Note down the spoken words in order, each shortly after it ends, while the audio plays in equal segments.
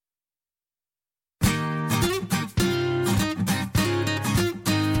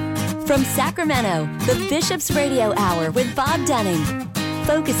From Sacramento, the Bishop's Radio Hour with Bob Dunning.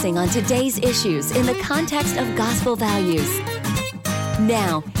 Focusing on today's issues in the context of gospel values.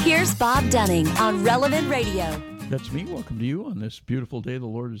 Now, here's Bob Dunning on Relevant Radio. That's me. Welcome to you on this beautiful day the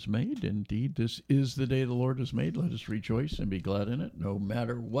Lord has made. Indeed, this is the day the Lord has made. Let us rejoice and be glad in it, no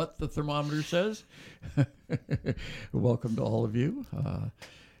matter what the thermometer says. Welcome to all of you.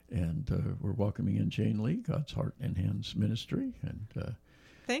 And we're welcoming in Jane Lee, God's Heart and Hands Ministry. And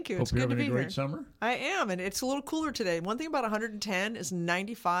thank you. Hope It's you're good to having be a great here. summer. I am, and it's a little cooler today. One thing about 110 is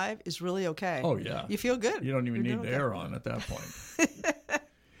 95 is really okay. Oh, yeah. You feel good. You don't even You're need the doing air on at that point.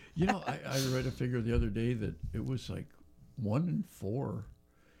 You know, I read a figure the other day that it was like 1 in 4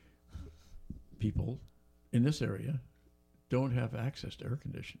 people in this area don't have access to air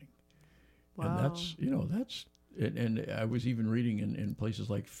conditioning. Wow. And that's, and I was even reading in places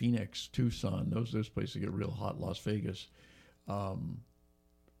like Phoenix, Tucson, those places get real hot, Las Vegas,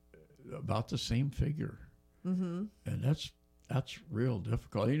 about the same figure. Mm-hmm. And that's real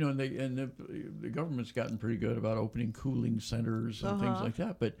difficult. You know, and the government's gotten pretty good about opening cooling centers and things like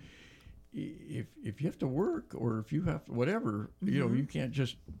that. But if you have to work, or if you have whatever, you can't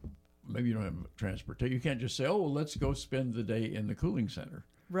just, maybe you don't have transportation. You can't just say, oh, well, let's go spend the day in the cooling center.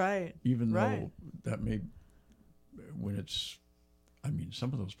 Right. Even though that may, when it's, I mean,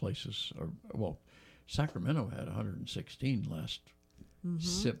 some of those places are, well, Sacramento had 116 last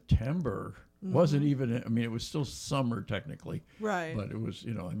September. Wasn't even, I mean, it was still summer technically. Right. But it was,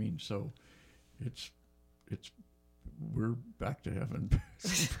 so it's we're back to having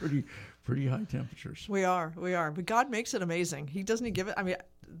pretty high temperatures. We are. But God makes it amazing. He doesn't give it, I mean,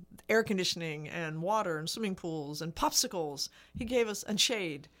 air conditioning and water and swimming pools and popsicles. He gave us, and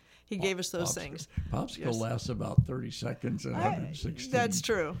shade. He gave us those things. Popsicle lasts about 30 seconds and 116. That's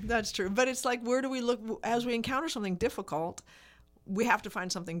true. But it's like, where do we look as we encounter something difficult? We have to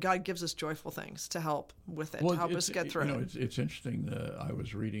find something. God gives us joyful things to help with it, to help us get through it. It's interesting. I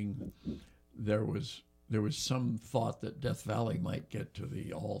was reading, there was some thought that Death Valley might get to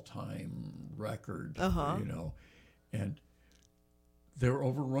the all-time record, and they were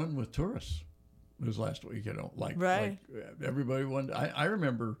overrun with tourists. It was last week, like everybody wanted. I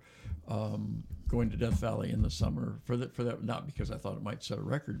remember going to Death Valley in the summer for that, not because I thought it might set a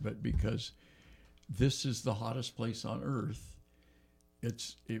record, but because this is the hottest place on earth.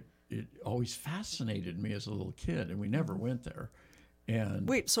 It always fascinated me as a little kid, and we never went there. And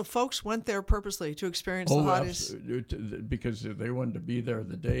wait, so folks went there purposely to experience the hottest? Because they wanted to be there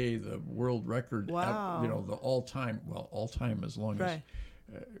the day the world record. Wow. The all time as long as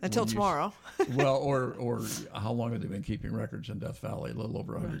until tomorrow. Well, or how long have they been keeping records in Death Valley? A little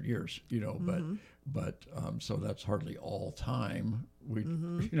over 100 years. But so that's hardly all time.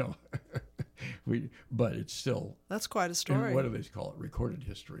 But it's still, that's quite a story. What do they call it? Recorded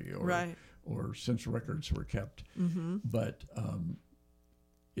history, or since records were kept. Mm-hmm. But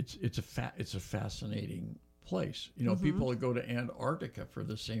it's a fascinating place. People that go to Antarctica for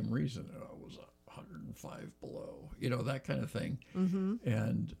the same reason. It was 105 below. That kind of thing. Mm-hmm.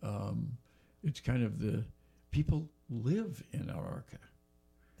 And it's kind of the people live in Antarctica.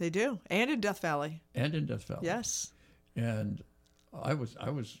 They do, and in Death Valley. Yes. And I was,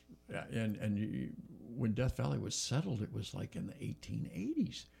 when Death Valley was settled, it was like in the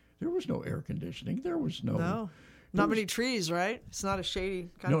 1880s. There was no air conditioning. There was not many trees, right? It's not a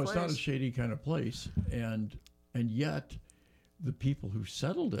shady kind of place. No, it's not a shady kind of place. And yet, the people who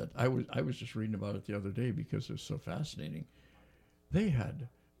settled it, I was just reading about it the other day because it was so fascinating. They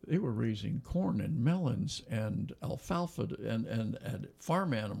were raising corn and melons and alfalfa and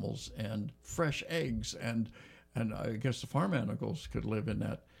farm animals and fresh eggs and I guess the farm animals could live in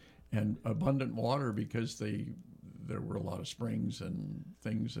that, and abundant water because there were a lot of springs and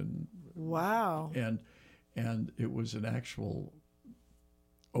things and wow, and it was an actual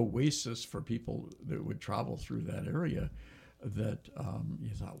oasis for people that would travel through that area. That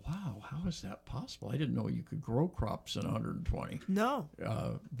you thought, wow, how is that possible? I didn't know you could grow crops in 120. No.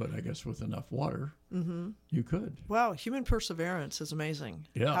 But I guess with enough water, you could. Wow, human perseverance is amazing.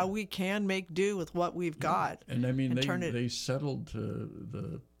 Yeah. How we can make do with what we've got. And I mean, they settled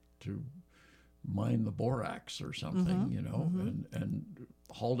to mine the borax or something, and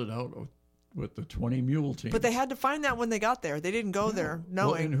hauled it out with the 20 mule teams. But they had to find that when they got there. They didn't go there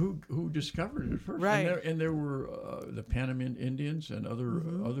knowing. Well, and who discovered it first? Right. And there were the Panamint Indians and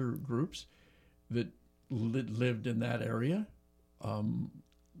other groups that lived in that area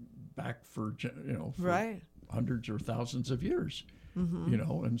back for hundreds or thousands of years,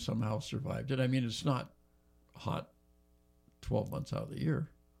 and somehow survived it. I mean, it's not hot 12 months out of the year.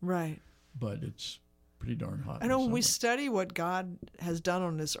 Right. But it's pretty darn hot. I know when we study what God has done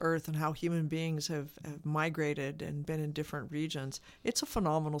on this earth and how human beings have migrated and been in different regions, it's a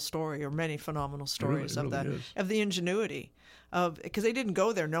phenomenal story, or many phenomenal stories It really is. of the ingenuity because they didn't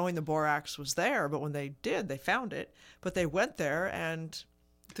go there knowing the borax was there, but when they did, they found it. But they went there, and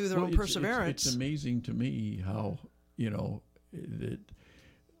through their own perseverance, it's amazing to me how that.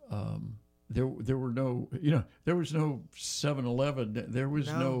 There were no, there was no 7-Eleven. There was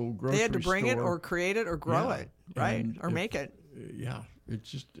no grocery store. They had to bring it or create it or grow it, right? Or make it. Yeah,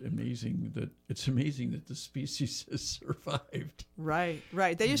 it's just amazing that the species has survived. Right.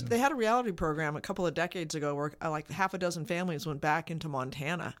 They had a reality program a couple of decades ago where like half a dozen families went back into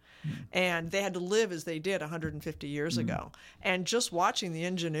Montana, and they had to live as they did 150 years ago. And just watching the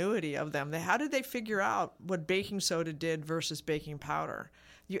ingenuity of them, how did they figure out what baking soda did versus baking powder?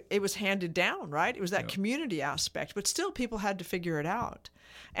 It was handed down, right? It was that community aspect, but still people had to figure it out.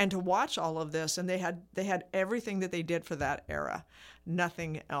 And to watch all of this, and they had everything that they did for that era,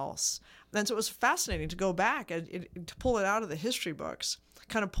 nothing else. And so it was fascinating to go back and to pull it out of the history books,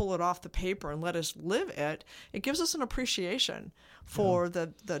 kind of pull it off the paper and let us live it. It gives us an appreciation for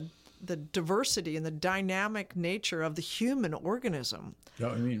the diversity and the dynamic nature of the human organism,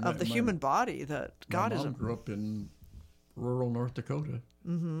 of the human body that God is. My mom grew up in rural North Dakota.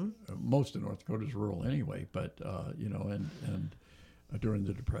 Mm-hmm. Most of North Dakota is rural anyway, but and during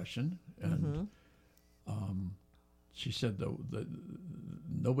the Depression, and she said that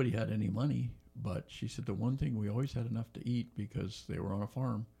nobody had any money, but she said the one thing we always had enough to eat because they were on a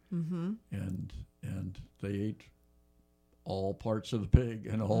farm, and they ate all parts of the pig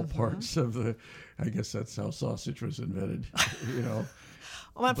and all parts of the. I guess that's how sausage was invented,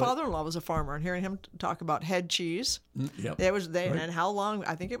 Well, my father-in-law was a farmer, and hearing him talk about head cheese, right. And how long?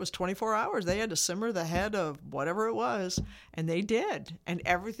 I think it was 24 hours. They had to simmer the head of whatever it was, and they did, and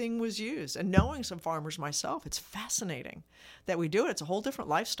everything was used. And knowing some farmers myself, it's fascinating that we do it. It's a whole different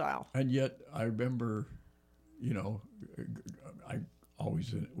lifestyle. And yet, I remember, I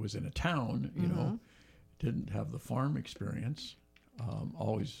always was in a town, didn't have the farm experience.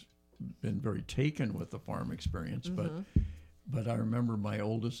 Always been very taken with the farm experience, But I remember my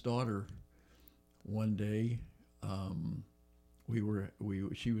oldest daughter. One day,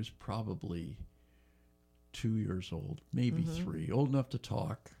 she was probably 2 years old, maybe 3, old enough to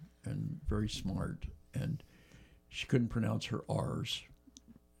talk and very smart, and she couldn't pronounce her R's,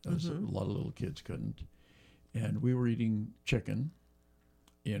 as a lot of little kids couldn't. And we were eating chicken,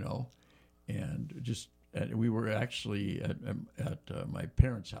 and we were actually at my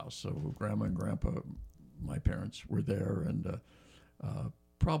parents' house. So Grandma and Grandpa, my parents, were there, and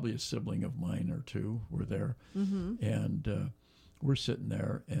probably a sibling of mine or two were there. And we're sitting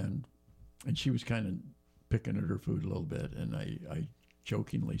there, and she was kind of picking at her food a little bit, and I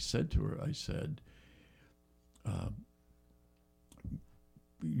jokingly said to her, I said,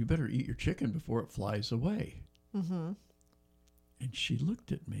 you better eat your chicken before it flies away. And she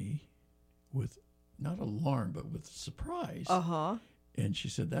looked at me with not alarm, but with surprise. And she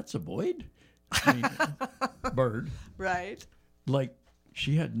said, that's a Boyd? I mean, bird. Right. Like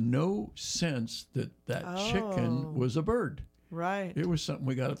she had no sense that chicken was a bird. Right. It was something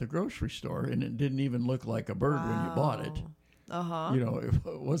we got at the grocery store, and it didn't even look like a bird when you bought it.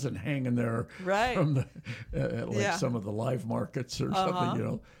 It wasn't hanging there from the some of the live markets or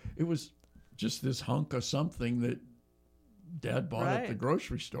something. It was just this hunk of something that Dad bought at the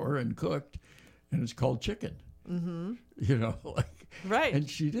grocery store and cooked, and it's called chicken. Right. And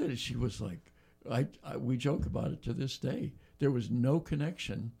she did. She was like, we joke about it to this day. There was no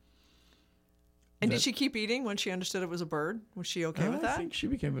connection. And did she keep eating when she understood it was a bird? Was she okay with that? I think she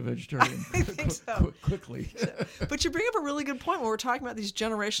became a vegetarian quickly. But you bring up a really good point when we're talking about these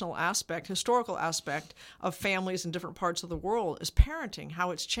generational historical aspect of families in different parts of the world is parenting, how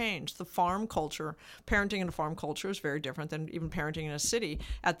it's changed. The farm culture, parenting in a farm culture is very different than even parenting in a city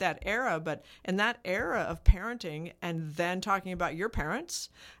at that era. But in that era of parenting, and then talking about your parents,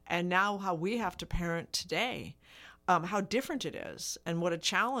 and now how we have to parent today, how different it is, and what a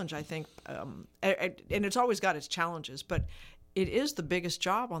challenge, I think, and it's always got its challenges, but it is the biggest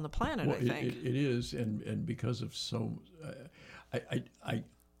job on the planet, I think. It is, and because of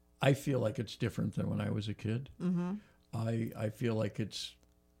I feel like it's different than when I was a kid. I feel like it's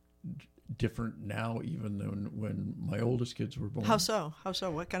different now even than when my oldest kids were born. How so?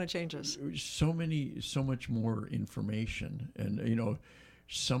 What kind of changes? So much more information, and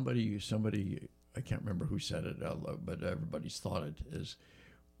somebody. I can't remember who said it out loud, but everybody's thought it is.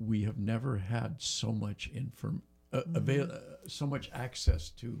 We have never had so much so much access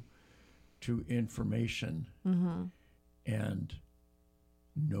to information, and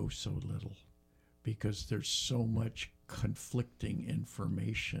know so little. because there's so much conflicting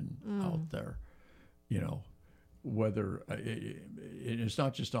information out there, whether it's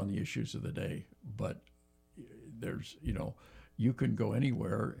not just on the issues of the day, but there's, you can go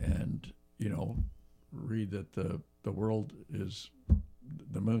anywhere and, read that the world is,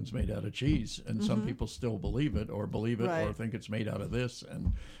 the moon's made out of cheese, and some people still believe it or think it's made out of this,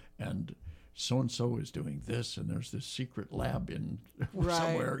 and so-and-so is doing this, and there's this secret lab in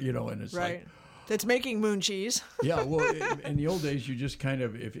somewhere, and it's like, that's making moon cheese. Yeah, well, in the old days, you just kind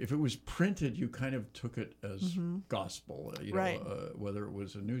of, if it was printed, you kind of took it as gospel, whether it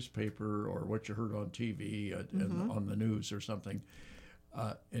was a newspaper or what you heard on TV and on the news or something.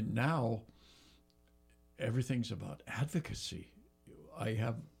 And now, everything's about advocacy.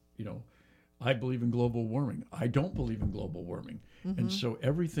 I believe in global warming. I don't believe in global warming. And so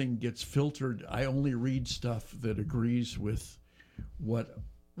everything gets filtered. I only read stuff that agrees with what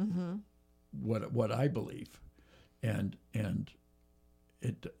I believe. And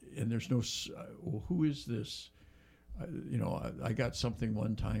there's no, who is this? I got something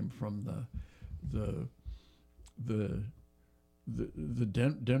one time from the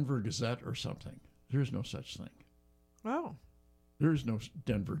Denver Gazette or something. There's no such thing. Oh. There's no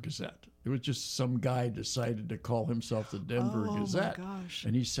Denver Gazette. It was just some guy decided to call himself the Denver Gazette. Oh, my gosh.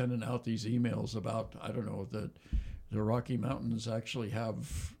 And he's sending out these emails about, I don't know, that the Rocky Mountains actually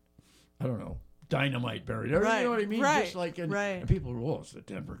have, I don't know, dynamite buried. Right. You know what I mean? Right. Just like, and people go, it's the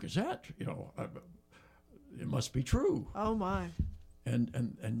Denver Gazette. It must be true. Oh, my.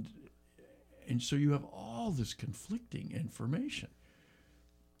 And so you have all this conflicting information.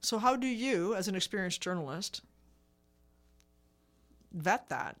 So how do you, as an experienced journalist, vet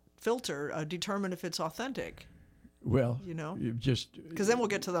that, filter, determine if it's authentic? Well, just because then we'll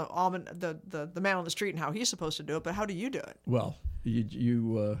get to the man on the street and how he's supposed to do it. But how do you do it? Well,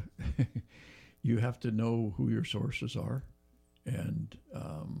 you you have to know who your sources are, and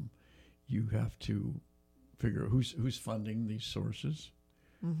you have to figure out who's funding these sources,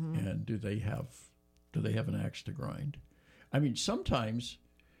 and do they have an axe to grind? I mean,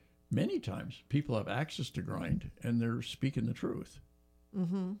 many times, people have axes to grind, and they're speaking the truth.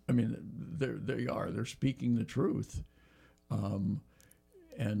 I mean, they're speaking the truth,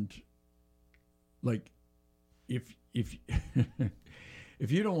 and like, if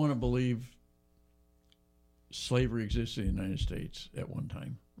if you don't want to believe slavery existed in the United States at one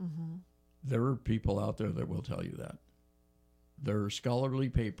time, there are people out there that will tell you that. There are scholarly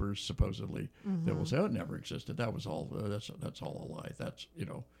papers supposedly that will say, "Oh, it never existed. That was all. That's all a lie. That's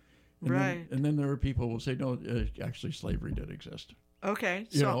And then there are people who will say, "No, actually, slavery did exist." Okay.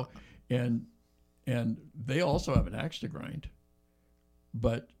 And they also have an axe to grind,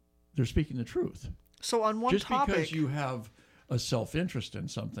 but they're speaking the truth. So on one just topic, because you have a self-interest in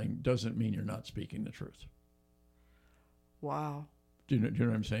something doesn't mean you're not speaking the truth. Wow. Do you know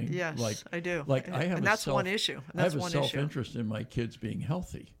what I'm saying? Yes, I do. And that's one issue. I have a self-interest in my kids being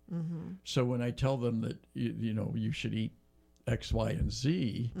healthy. So when I tell them that you should eat X, Y, and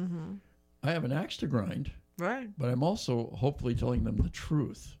Z, I have an axe to grind. Right. But I'm also hopefully telling them the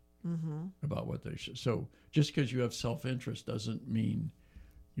truth about what they should. So just because you have self-interest doesn't mean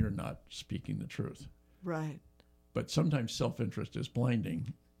you're not speaking the truth. Right. But sometimes self-interest is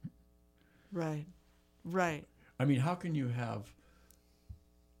blinding. Right. Right. I mean, how can you have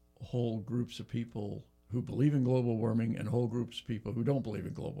whole groups of people who believe in global warming and whole groups of people who don't believe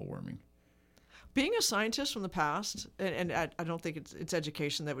in global warming? Being a scientist from the past, and I don't think it's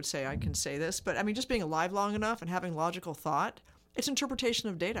education that would say I can say this, but I mean, just being alive long enough and having logical thought, it's interpretation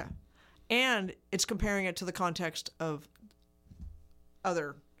of data. And it's comparing it to the context of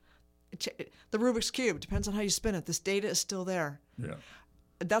the Rubik's Cube. Depends on how you spin it. This data is still there. Yeah.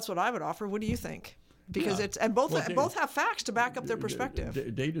 That's what I would offer. What do you think? Because both have facts to back up their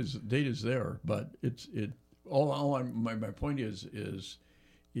perspective. Data's there, but my point is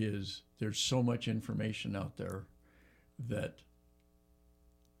there's so much information out there that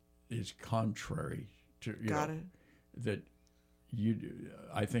is contrary to that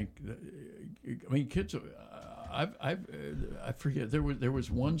I think kids. I forget there was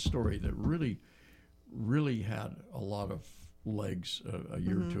one story that really had a lot of legs a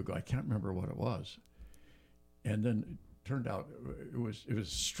year or two ago. I can't remember what it was, and then it turned out it was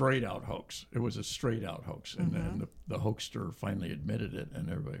straight out hoax. It was a straight out hoax, and then the hoaxer finally admitted it, and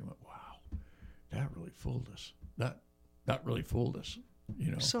everybody went, "Wow, that really fooled us. That really fooled us."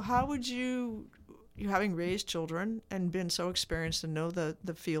 So how would you having raised children and been so experienced and know the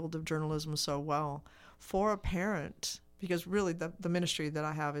field of journalism so well, for a parent because really the ministry that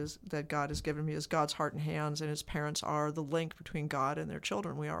I have is that God has given me is God's heart and hands, and his parents are the link between God and their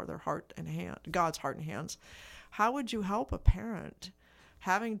children. We are their heart and hand, God's heart and hands. How would you help a parent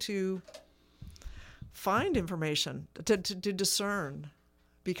having to find information to discern,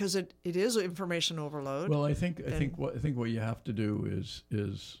 because it is information overload? Well, I think what you have to do is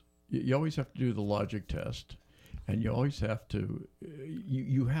you always have to do the logic test, and you always have to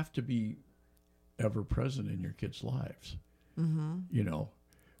you have to be ever present in your kids' lives. You know,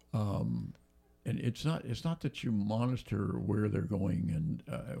 and it's not that you monitor where they're going and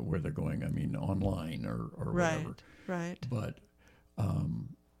where they're going. I mean, online or whatever. Right. But I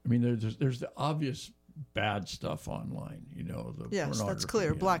mean, there's the obvious bad stuff online. You know, the yes, that's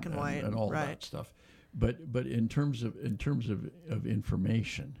clear, black and white, and all that stuff. But in terms of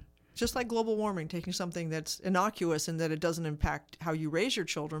information. Just like global warming, taking something that's innocuous and that it doesn't impact how you raise your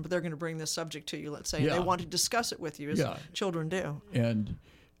children, but they're going to bring this subject to you, let's say, and they want to discuss it with you, as children do. And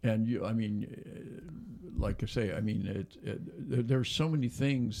you, I mean, like I say, I mean, there's so many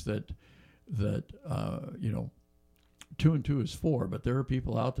things that you know, 2 and 2 is 4, but there are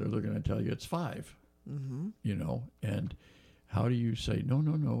people out there that are going to tell you it's 5. You know, and how do you say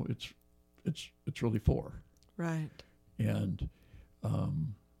no? It's really 4. Right. And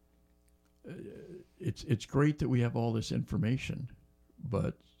it's great that we have all this information,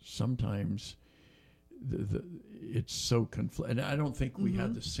 but sometimes it's so and I don't think we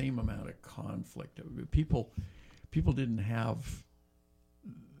had the same amount of conflict. People didn't have.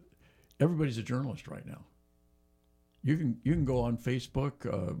 Everybody's a journalist right now. You can go on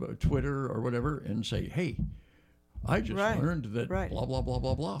Facebook, Twitter, or whatever, and say, "Hey, I just learned that blah blah blah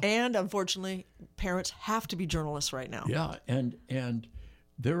blah blah." And unfortunately, parents have to be journalists right now. Yeah, and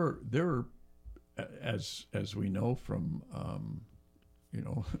there are, as we know from you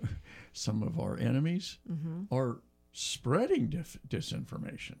know, some of our enemies are spreading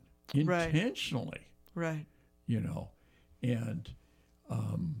disinformation intentionally. Right. You know, and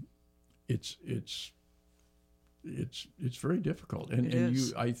it's very difficult. And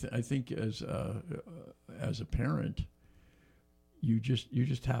you, I think as a parent, you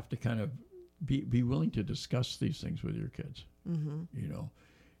just have to kind of be willing to discuss these things with your kids.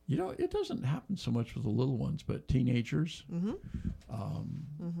 You know, it doesn't happen so much with the little ones, but teenagers,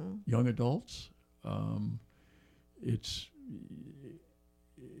 young adults, it's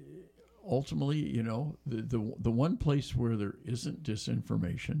ultimately, you know, the one place where there isn't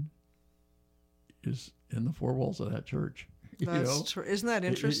disinformation is in the 4 walls of that church. That's true. Isn't that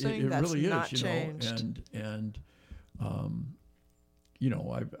interesting? It That's really not is, changed. And you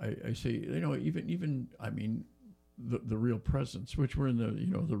know, I say, you know, even I mean, the Real Presence, which we're in the, you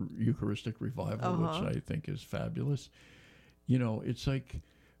know, the Eucharistic revival, which I think is fabulous. You know, it's like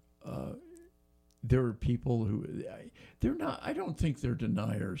there are people who they're not. I don't think they're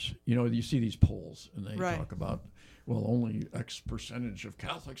deniers. You know, you see these polls and they talk about, well, only X percentage of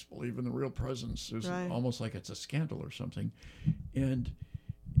Catholics believe in the Real Presence. It's almost like it's a scandal or something, and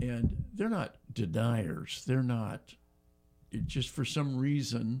they're not deniers. They're not. It just for some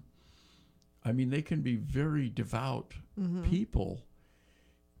reason. I mean, they can be very devout people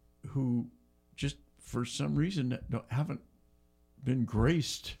who just for some reason haven't been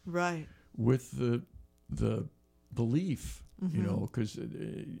graced with the belief, you know, because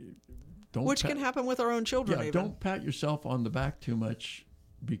which can happen with our own children. Yeah, don't pat yourself on the back too much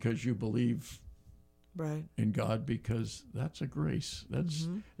because you believe in God, because that's a grace.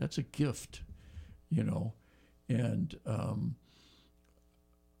 That's a gift, you know, and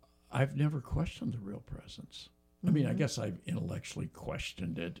I've never questioned the Real Presence. I mean, I guess I've intellectually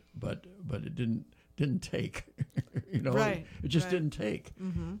questioned it, but it didn't take. You know, it just didn't take.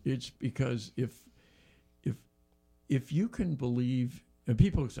 It's because if you can believe, and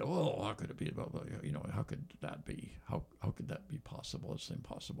people say, "Oh, how could it be?" You know, how could that be? How could that be possible? It's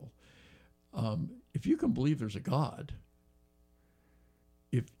impossible. If you can believe there's a God,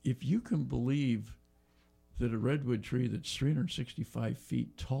 if you can believe that a redwood tree that's 365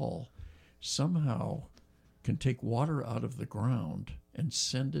 feet tall somehow can take water out of the ground and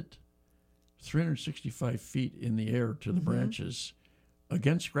send it 365 feet in the air to the branches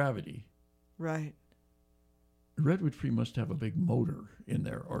against gravity. Right. A redwood tree must have a big motor in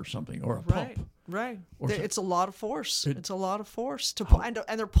there or something, or a pump. Right. It's a lot of force. It's a lot of force to pull, and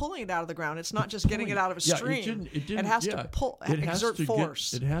they're pulling it out of the ground. It's not just getting it out of a stream. It has to pull, exert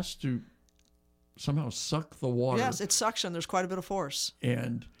force. It has to somehow suck the water. Yes, it's suction. There's quite a bit of force.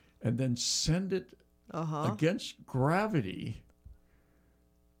 And then send it against gravity.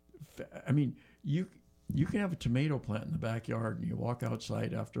 I mean, you You can have a tomato plant in the backyard, and you walk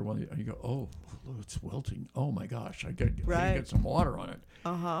outside after one, and you go, "Oh, look, it's wilting! Oh my gosh, I got to get some water on it."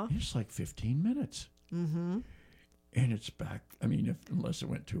 It's like 15 minutes, and it's back. I mean, unless it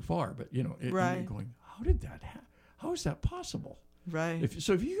went too far, but and you're going, "How did that happen? How is that possible?" Right. If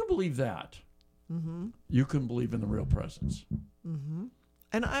you can believe that, you can believe in the real presence.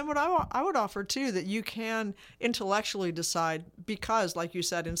 And I would offer, too, that you can intellectually decide because, like you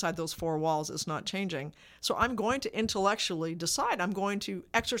said, inside those four walls, it's not changing. So I'm going to intellectually decide. I'm going to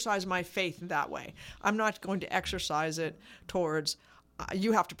exercise my faith that way. I'm not going to exercise it towards,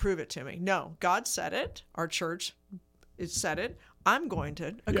 you have to prove it to me. No, God said it. Our church said it. I'm going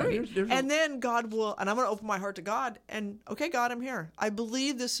to agree. And then God will, and I'm going to open my heart to God. And, okay, God, I'm here. I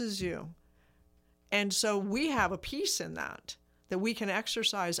believe this is you. And so we have a peace in that we can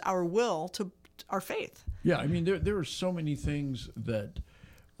exercise our will to our faith. Yeah, I mean, there are so many things that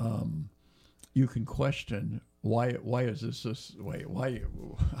you can question. Why is this way? Why?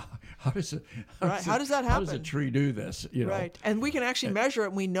 How does it? How does that happen? How does a tree do this? Right, and we can actually measure it,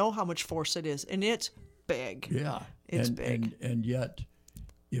 and we know how much force it is, and it's big. Yeah, it's big. And yet,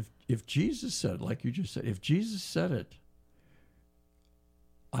 if Jesus said, like you just said, if Jesus said it,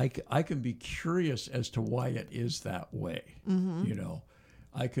 I can be curious as to why it is that way.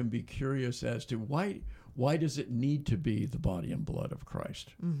 I can be curious as to why does it need to be the body and blood of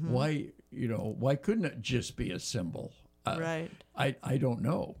Christ? Why couldn't it just be a symbol? Right. I don't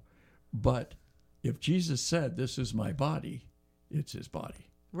know. But if Jesus said, "This is my body," it's his body.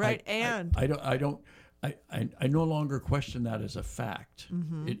 Right. I no longer question that as a fact.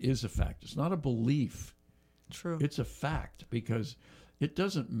 It is a fact. It's not a belief. True. It's a fact, because it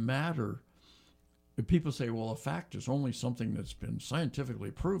doesn't matter if people say, well, a fact is only something that's been scientifically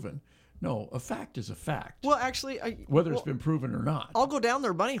proven. No, a fact is a fact. Well, actually, whether it's been proven or not. I'll go down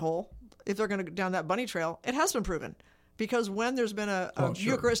their bunny hole if they're going to go down that bunny trail. It has been proven. Because when there's been a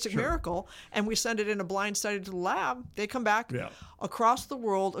Eucharistic miracle and we send it in a blind study to the lab, they come back across the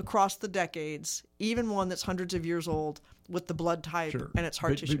world, across the decades, even one that's hundreds of years old with the blood type and its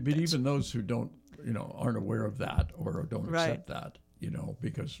heart tissue. But even those who don't, aren't aware of that or don't accept that,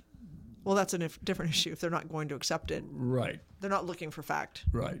 because... Well, that's a different issue if they're not going to accept it. Right. They're not looking for fact.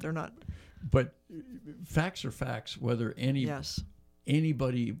 Right. They're not. But facts are facts, whether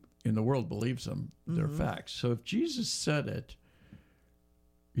anybody in the world believes them, they're facts. So if Jesus said it,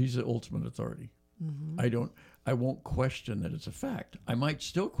 he's the ultimate authority. I won't question that it's a fact. I might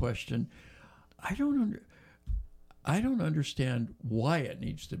still question, I don't understand why it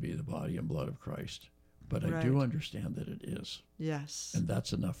needs to be the body and blood of Christ, but I do understand that it is. Yes. And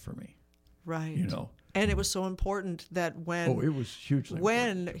that's enough for me. Right. And it was so important that when it was hugely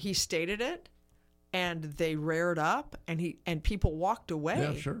important. He stated it and they reared up and people walked away.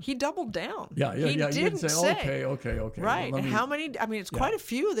 Yeah, sure. He doubled down. Yeah. He didn't say okay. Right. Well, and how many? I mean, it's quite a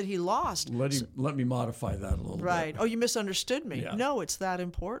few that he lost. Let me modify that a little bit. Right. Oh, you misunderstood me. Yeah. No, it's that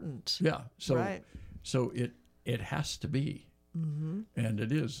important. Yeah. So it has to be. And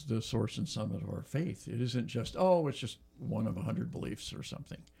it is the source and summit of our faith. It isn't just, it's just one of 100 beliefs or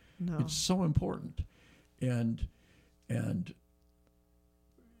something. No. It's so important. And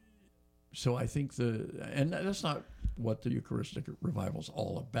so I think and that's not what the Eucharistic revival is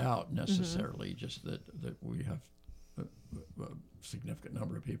all about necessarily, just that we have a significant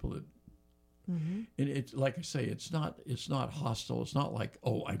number of people that, and it's like I say, it's not hostile. It's not like,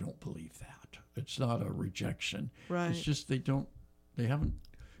 I don't believe that. It's not a rejection. Right. It's just they haven't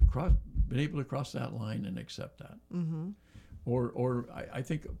been able to cross that line and accept that. Or I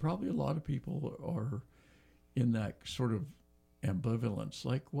think probably a lot of people are in that sort of ambivalence,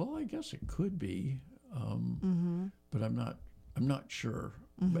 like, well, I guess it could be, but I'm not sure.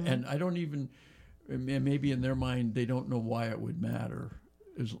 And I don't even, maybe in their mind they don't know why it would matter,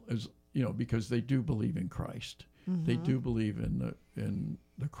 as because they do believe in Christ. They do believe in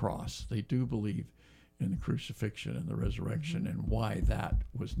the cross. They do believe in the crucifixion and the resurrection and why that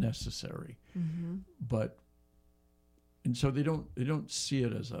was necessary. And so they don't see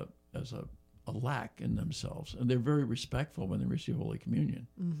it as a lack in themselves, and they're very respectful when they receive Holy Communion.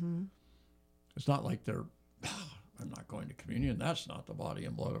 It's not like they're, I'm not going to communion. That's not the body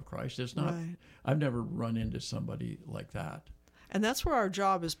and blood of Christ. It's not. Right. I've never run into somebody like that. And that's where our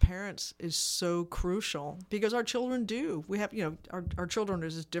job as parents is so crucial, because our children do. We have, our children are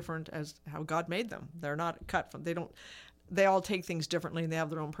as different as how God made them. They're not cut from, they all take things differently and they have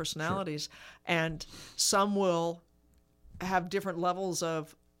their own personalities. Sure. And some will have different levels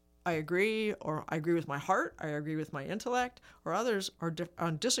of, I agree, or I agree with my heart, I agree with my intellect, or others are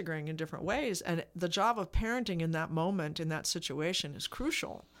disagreeing in different ways. And the job of parenting in that moment, in that situation, is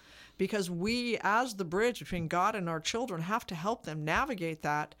crucial, because we, as the bridge between God and our children, have to help them navigate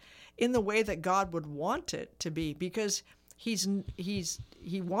that in the way that God would want it to be, because He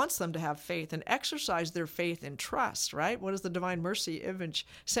wants them to have faith and exercise their faith in trust, right? What does the Divine Mercy image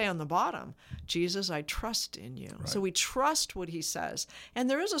say on the bottom? Jesus, I trust in you. Right. So we trust what He says. And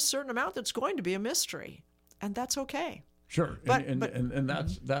there is a certain amount that's going to be a mystery, and that's okay. Sure, and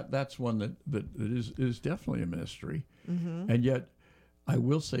that's one that is definitely a mystery, and yet I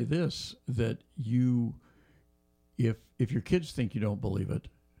will say this, that if your kids think you don't believe it,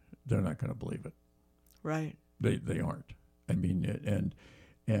 they're not going to believe it. Right. They aren't. I mean,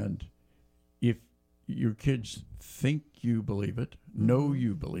 and if your kids think you believe it, know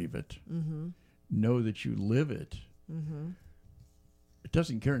you believe it, know that you live it. It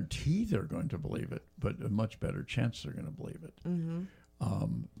doesn't guarantee they're going to believe it, but a much better chance they're going to believe it.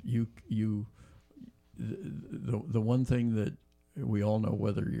 The one thing that we all know,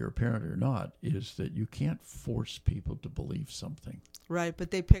 whether you're a parent or not, is that you can't force people to believe something. Right, but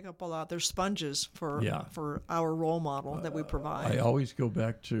they pick up a lot. They're sponges for our role model that we provide. I always go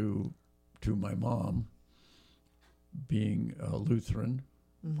back to my mom being a Lutheran,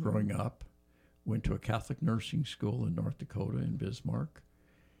 growing up. Went to a Catholic nursing school in North Dakota in Bismarck,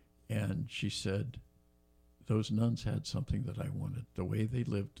 and she said, those nuns had something that I wanted, the way they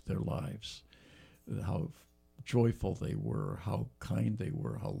lived their lives, how joyful they were, how kind they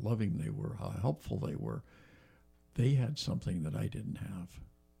were, how loving they were, how helpful they were. They had something that I didn't have.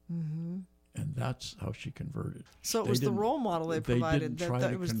 And that's how she converted. So it was the role model they provided. They didn't try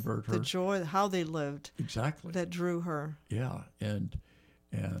to convert her. The joy, how they lived. Exactly. That drew her. Yeah, and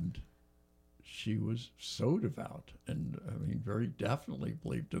she was so devout, and I mean, very definitely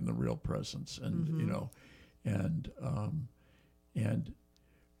believed in the real presence, and you know, and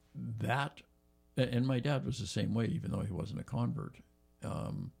that, and my dad was the same way, even though he wasn't a convert.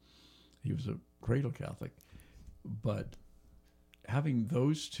 He was a cradle Catholic, but having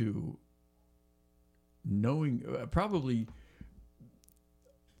those two, knowing probably,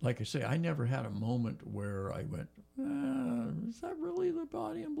 like I say, I never had a moment where I went, is that really the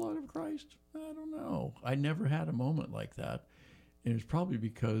body and blood of Christ? I don't know. I never had a moment like that. And it's probably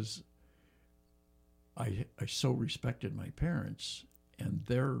because I so respected my parents and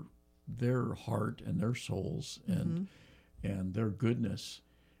their heart and their souls and their goodness,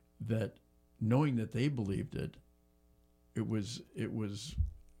 that knowing that they believed it, it was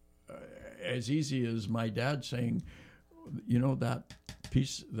as easy as my dad saying, you know, that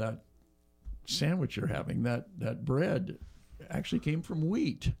sandwich you're having, that bread actually came from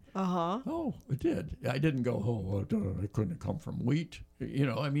wheat. Oh, it did. I didn't go, it couldn't have come from wheat. You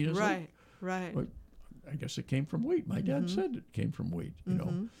know, I mean, it's right. Well, I guess it came from wheat. My dad said it came from wheat, you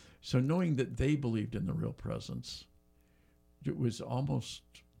know. So knowing that they believed in the real presence, it was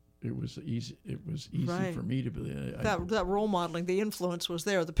easy right. for me to believe. That role modeling, the influence was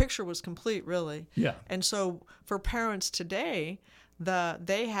there. The picture was complete, really. Yeah. And so for parents today,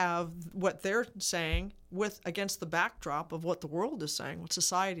 they have what they're saying against the backdrop of what the world is saying, what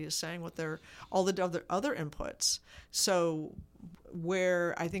society is saying, all the other inputs. So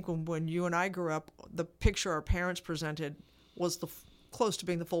where I think when you and I grew up, the picture our parents presented was close to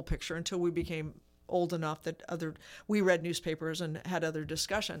being the full picture until we became old enough that we read newspapers and had other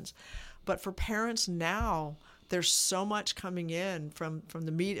discussions. But for parents now, there's so much coming in from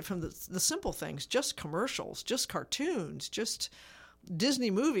the media, from the simple things, just commercials, just cartoons, just Disney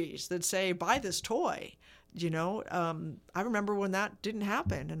movies that say, buy this toy. You know, I remember when that didn't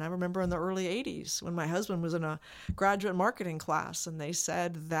happen. And I remember in the early 80s when my husband was in a graduate marketing class and they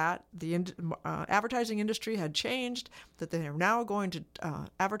said that the advertising industry had changed, that they are now going to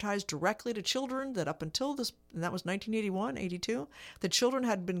advertise directly to children, that up until this, and that was 1981, 82, the children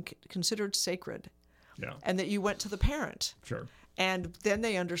had been considered sacred. Yeah. And that you went to the parent. Sure. And then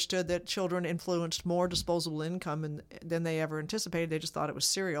they understood that children influenced more disposable income than they ever anticipated. They just thought it was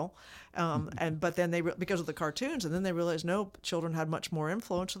cereal, but then because of the cartoons, and then they realized no, children had much more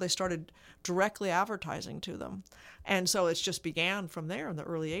influence. So they started directly advertising to them, and so it just began from there in the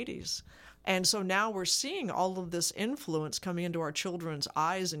early '80s. And so now we're seeing all of this influence coming into our children's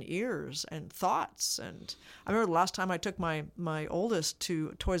eyes and ears and thoughts. And I remember the last time I took my oldest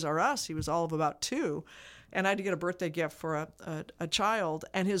to Toys R Us, he was all of about 2. And I had to get a birthday gift for a child,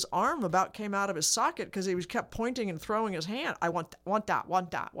 and his arm about came out of his socket because he kept pointing and throwing his hand. I want that,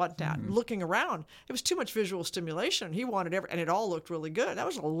 looking around. It was too much visual stimulation. He wanted and it all looked really good. That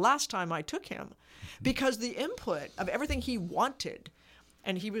was the last time I took him because the input of everything he wanted,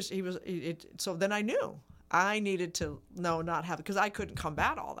 and so then I knew I needed to not have it because I couldn't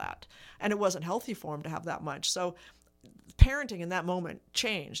combat all that, and it wasn't healthy for him to have that much. So parenting in that moment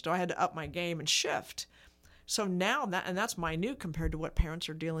changed. I had to up my game and shift. So now that's minute compared to what parents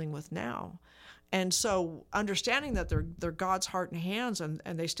are dealing with now. And so understanding that they're God's heart and hands, and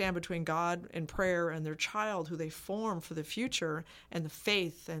they stand between God and prayer and their child, who they form for the future, and the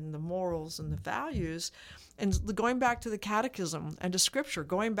faith and the morals and the values, and going back to the catechism and to Scripture,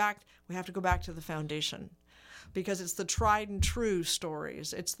 we have to go back to the foundation, because it's the tried and true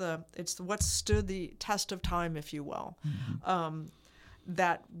stories. It's what stood the test of time, if you will. Mm-hmm.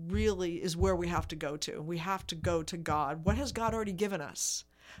 That really is where we have to go to. We have to go to God. What has God already given us?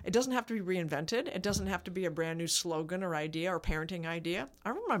 It doesn't have to be reinvented. It doesn't have to be a brand new slogan or idea or parenting idea. I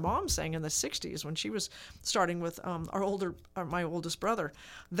remember my mom saying in the 60s, when she was starting with my oldest brother,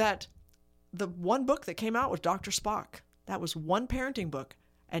 that the one book that came out was Dr. Spock. That was one parenting book.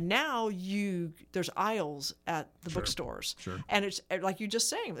 And now there's aisles at the bookstores. Sure. And it's like you just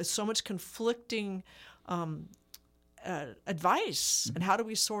saying, there's so much conflicting advice, and how do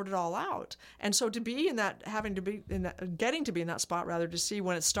we sort it all out? And so getting to be in that spot, rather, to see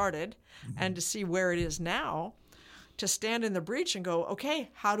when it started, and to see where it is now, to stand in the breach and go, okay,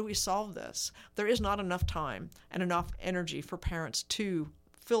 how do we solve this? There is not enough time and enough energy for parents to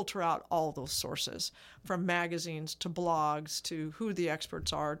filter out all those sources, from magazines to blogs to who the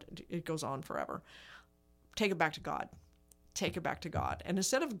experts are. It goes on forever. Take it back to God. Take it back to God. And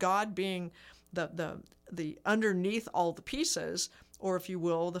instead of God being the underneath all the pieces, or if you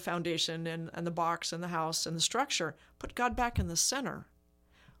will, the foundation and the box and the house and the structure, put God back in the center,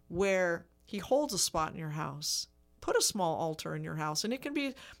 where he holds a spot in your house. Put a small altar in your house, and it can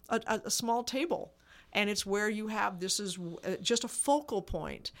be a small table. And it's where this is just a focal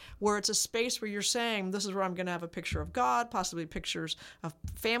point, where it's a space where you're saying, this is where I'm going to have a picture of God, possibly pictures of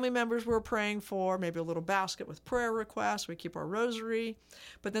family members we're praying for, maybe a little basket with prayer requests. We keep our rosary.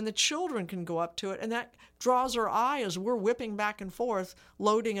 But then the children can go up to it, and that draws our eye as we're whipping back and forth,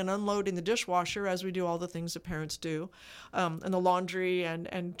 loading and unloading the dishwasher, as we do all the things that parents do, and the laundry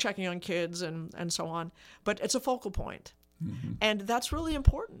and checking on kids and so on. But it's a focal point. Mm-hmm. And that's really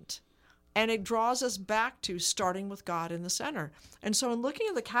important. And it draws us back to starting with God in the center. And so in looking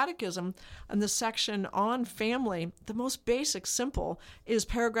at the catechism and the section on family, the most basic, simple, is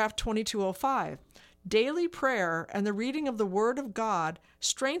paragraph 2205. Daily prayer and the reading of the Word of God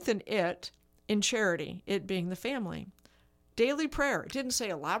strengthen it in charity, it being the family. Daily prayer. It didn't say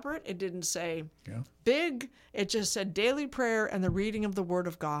elaborate. It didn't say big. It just said daily prayer and the reading of the Word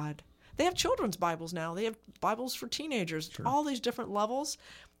of God. They have children's Bibles now. They have Bibles for teenagers, all these different levels.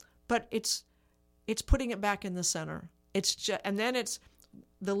 But it's putting it back in the center. And then it's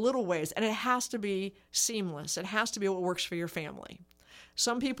the little ways, and it has to be seamless. It has to be what works for your family.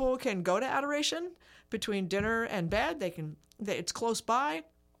 Some people can go to adoration between dinner and bed. It's close by.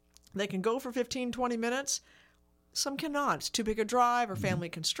 They can go for 15, 20 minutes. Some cannot. It's too big a drive, or family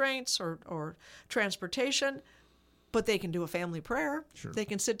constraints, or transportation. But they can do a family prayer. Sure. They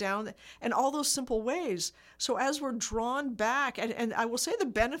can sit down, and all those simple ways. So as we're drawn back, and I will say the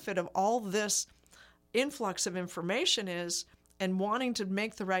benefit of all this influx of information is, and wanting to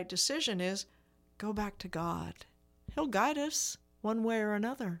make the right decision is, go back to God. He'll guide us one way or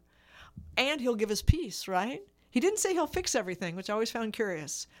another. And he'll give us peace, right? He didn't say he'll fix everything, which I always found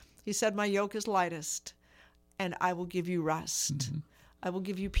curious. He said, my yoke is lightest, and I will give you rest. Mm-hmm. I will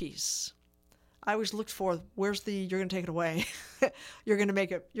give you peace. I always looked for, you're going to take it away. You're going to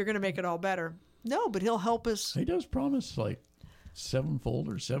make it all better. No, but he'll help us. He does promise like 7-fold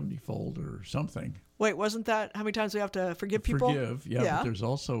or 70-fold or something. Wait, wasn't that how many times we have to forgive people? Forgive, yeah. But there's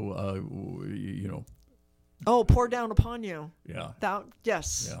also, Oh, pour down upon you. Yeah.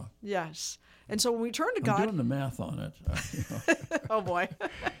 Yes. Yeah. Yes. And so when we turn to God. I'm doing the math on it. Oh, boy.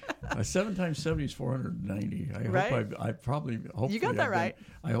 7 times 70 is 490. Hopefully you got that right.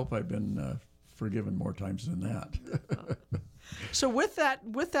 I hope I've been forgiven more times than that. So with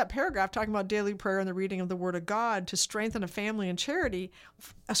that paragraph talking about daily prayer and the reading of the Word of God to strengthen a family and charity,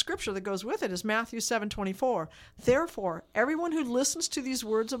 a scripture that goes with it is Matthew 7:24. Therefore, everyone who listens to these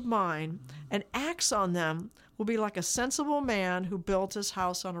words of mine and acts on them will be like a sensible man who built his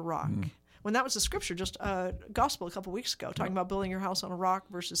house on a rock. When that was a scripture, just a gospel a couple weeks ago, talking about building your house on a rock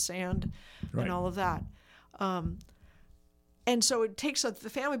versus sand and all of that. And so it takes the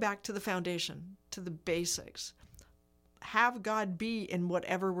family back to the foundation, to the basics. Have God be in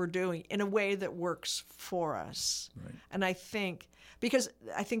whatever we're doing in a way that works for us. Right. And I think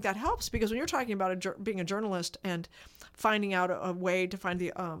that helps, because when you're talking about being a journalist and finding out a way to find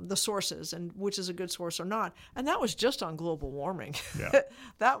the sources and which is a good source or not, and that was just on global warming. Yeah.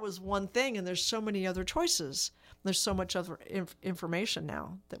 That was one thing, and there's so many other choices. There's so much other information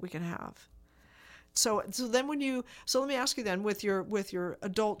now that we can have. So then let me ask you then, with your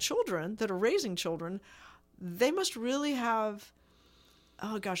adult children that are raising children, they must really have,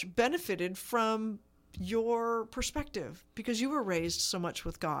 benefited from your perspective because you were raised so much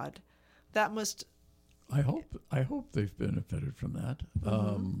with God. That must. I hope they've benefited from that.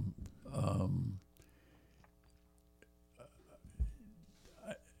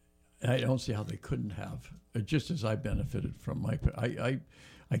 I don't see how they couldn't have. Just as I benefited from my,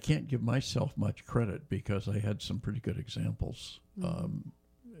 I can't give myself much credit because I had some pretty good examples,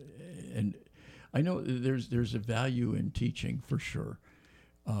 and I know there's a value in teaching for sure,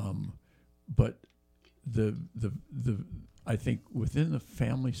 but the I think within the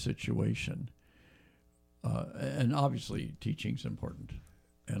family situation, and obviously teaching's important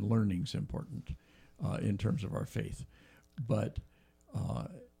and learning's important in terms of our faith, but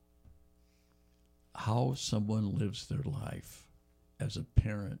how someone lives their life as a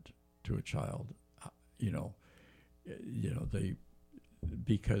parent to a child, they,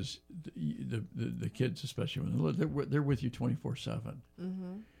 because the kids, especially when they're with you 24/7,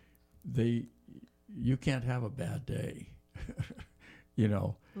 you can't have a bad day,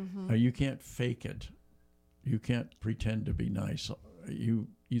 you can't fake it, you can't pretend to be nice, you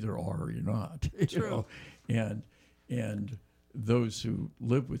either are or you're not. True. And those who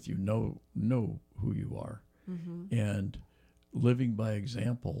live with you know who you are, and living by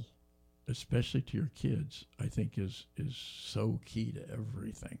example, especially to your kids, I think is so key to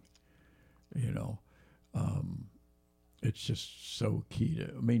everything. It's just so key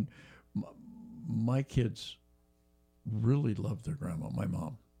to. I mean, my kids really loved their grandma, my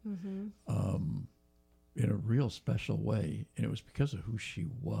mom, in a real special way, and it was because of who she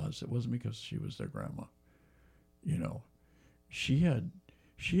was. It wasn't because she was their grandma. She had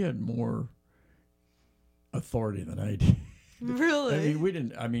more authority than I did. Really? We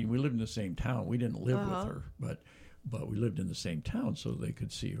lived in the same town. We didn't live with her, but we lived in the same town, so they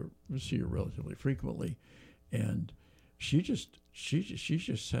could see her relatively frequently. And she just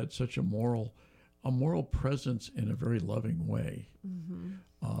had such a moral presence in a very loving way,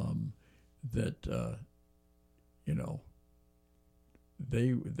 that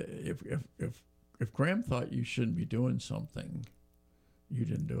if Graham thought you shouldn't be doing something, you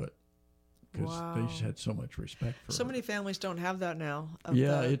didn't do it. Because they just had so much respect for so her. many families don't have that now.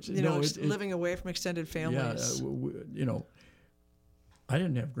 Living away from extended families. Yeah, I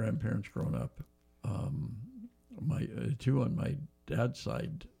didn't have grandparents growing up. My two on my dad's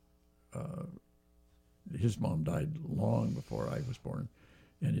side, his mom died long before I was born,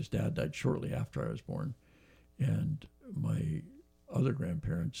 and his dad died shortly after I was born. And my other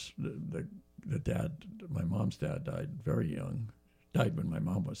grandparents, the dad, my mom's dad, died very young. Died when my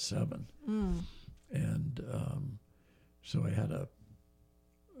mom was 7. And so I had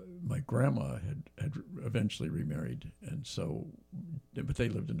my grandma had eventually remarried, and so, but they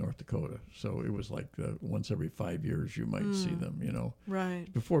lived in North Dakota, so it was like once every 5 years you might see them,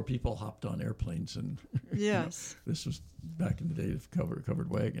 Right. Before people hopped on airplanes, and yes, this was back in the day of covered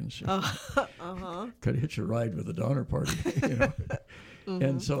wagons. Could hitch a ride with a Donner Party,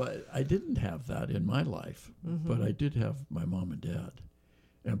 And so I didn't have that in my life, but I did have my mom and dad,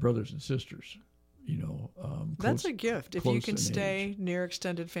 and brothers and sisters. That's a gift if you can stay near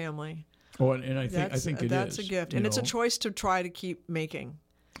extended family. Oh, and I think that's a gift, and it's a choice to try to keep making.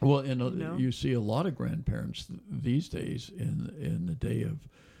 Well, and you see a lot of grandparents these days in the day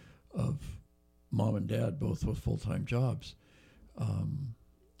of mom and dad both with full-time jobs.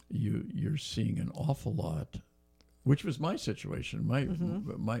 You're seeing an awful lot, which was my situation. My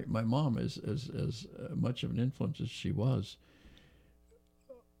mom, as much of an influence as she was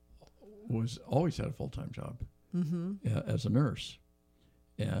always had a full-time job as a nurse.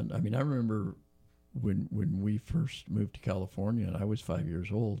 And I mean, I remember when we first moved to California, and I was 5 years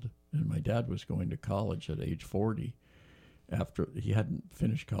old, and my dad was going to college at age 40 after he hadn't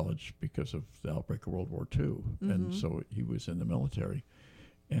finished college because of the outbreak of World War II. And so he was in the military.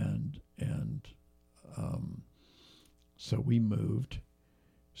 And so we moved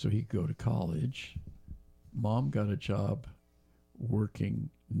so he could go to college. Mom got a job working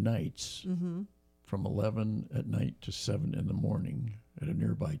nights from 11 at night to 7 in the morning at a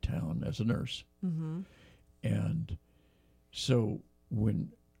nearby town as a nurse. And so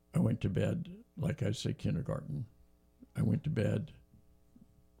when I went to bed, like I say, kindergarten, I went to bed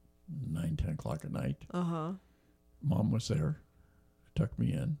 9, 10 o'clock at night. Mom was there, tucked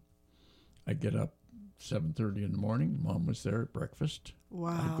me in. I'd get up 7:30 in the morning. Mom was there at breakfast.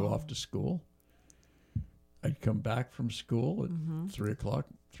 Wow. I'd go off to school. I'd come back from school at 3 o'clock,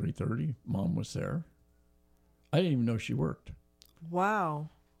 3:30. Mom was there. I didn't even know she worked. Wow.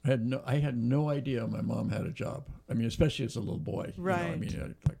 I had no idea my mom had a job. I mean, especially as a little boy. Right. You know, I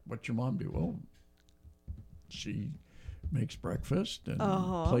mean, like, what's your mom do? Well, she makes breakfast and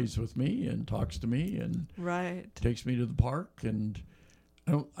plays with me and talks to me and takes me to the park. And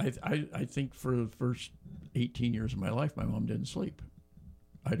I think for the first 18 years of my life, my mom didn't sleep.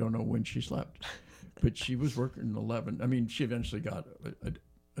 I don't know when she slept, but she was working 11. I mean, she eventually got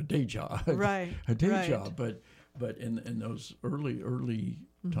a day job, a day job. But in those early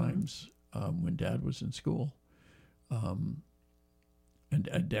times when Dad was in school, and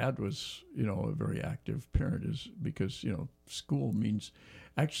Dad was, you know, a very active parent, is because, you know, school means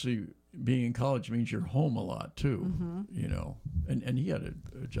actually being in college means you're home a lot too, you know, and he had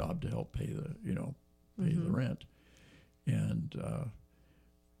a job to help pay the, you know, pay the rent. And,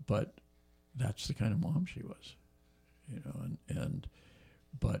 but that's the kind of mom she was, you know,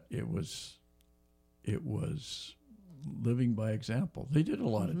 but it was living by example. They did a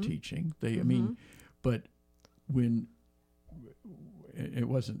lot of teaching. I mean, but when it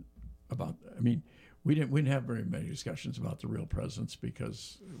wasn't about, I mean, we didn't have very many discussions about the real presence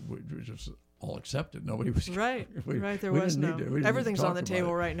because we just all accepted. Nobody was right. There was no. Everything's on the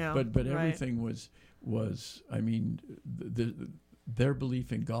table right now. But everything was. I mean, their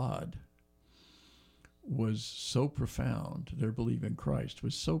belief in God was so profound. Their belief in Christ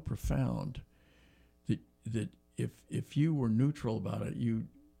was so profound that if you were neutral about it, you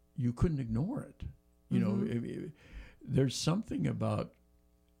couldn't ignore it. You know, there's something about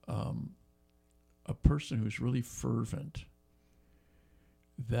a person who's really fervent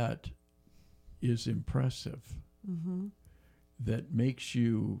that is impressive, that makes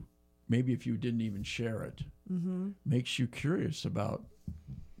you, maybe if you didn't even share it, makes you curious about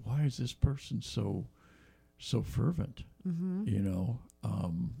why is this person so fervent, you know?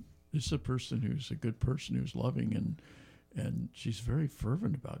 This is a person who's a good person, who's loving, and she's very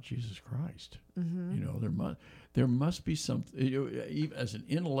fervent about Jesus Christ. You know, there must be something, even as an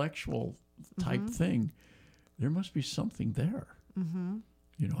intellectual type thing, there must be something there.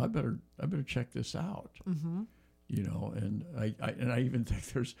 You know, I better check this out. You know, and I even think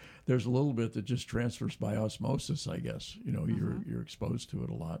there's a little bit that just transfers by osmosis, I guess. You know, you're exposed to it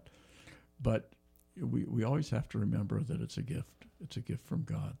a lot, but we always have to remember that it's a gift. It's a gift from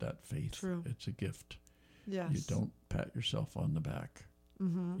God. That faith. True. It's a gift. Yes. You don't pat yourself on the back.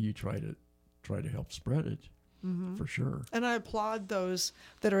 You try to help spread it, for sure. And I applaud those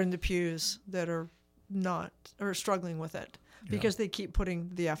that are in the pews that are not or struggling with it because they keep putting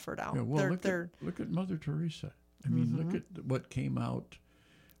the effort out. Yeah, well, look at Mother Teresa. I mean, look at what came out,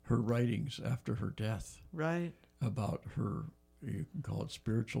 her writings after her death. Right. About her, you can call it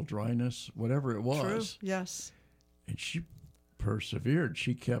spiritual dryness, whatever it was. True. Yes. And she persevered.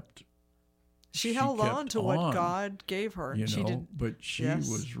 She held on to what God gave her. You know, but she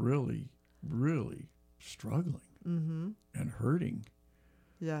was really, really struggling and hurting.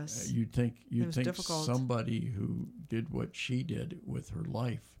 Yes. You'd think difficult. Somebody who did what she did with her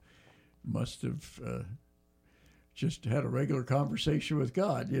life must have just had a regular conversation with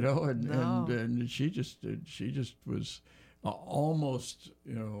God, you know, and she just was almost,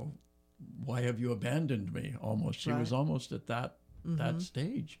 you know, why have you abandoned me? Almost. She was almost at that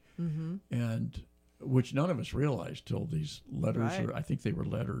stage, and which none of us realized till these letters. Or I think they were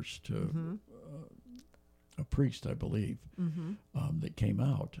letters to a priest, I believe, that came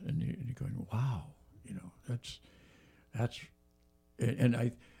out, and you're going, wow, you know, that's, and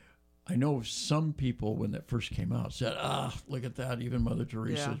I know some people when that first came out said, look at that, even Mother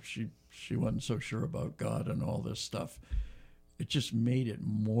Teresa, she wasn't so sure about God and all this stuff. It just made it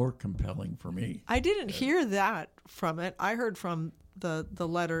more compelling for me. I didn't hear that from it. I heard from the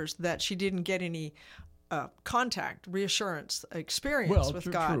letters that she didn't get any contact, reassurance, experience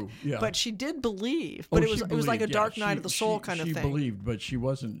with God. True, yeah. But she did believe. But it was like a dark night of the soul kind of thing. She believed, but she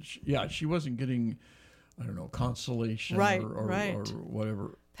wasn't. She wasn't getting, I don't know, consolation or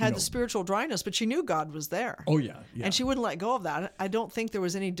whatever. Had the spiritual dryness, but she knew God was there. Oh yeah. And she wouldn't let go of that. I don't think there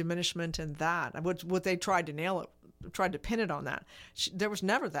was any diminishment in that. What they tried to nail it. Tried to pin it on that. There was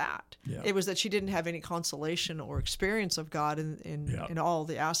never that. Yeah. It was that she didn't have any consolation or experience of God in all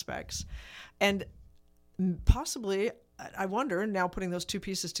the aspects. And possibly, I wonder, now putting those two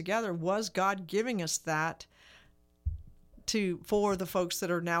pieces together, was God giving us that for the folks that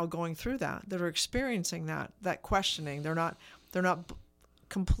are now going through that are experiencing that questioning. They're not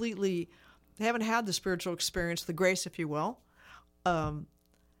completely, they haven't had the spiritual experience, the grace, if you will. And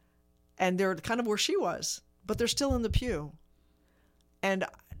they're kind of where she was. But they're still in the pew. And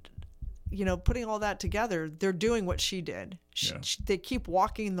putting all that together, they're doing what she did. They keep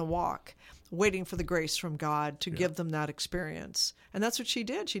walking the walk, waiting for the grace from God to give them that experience. And that's what she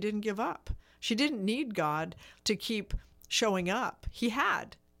did. She didn't give up. She didn't need God to keep showing up. He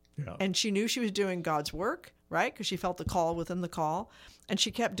had. Yeah. And she knew she was doing God's work, right? Because she felt the call within the call. And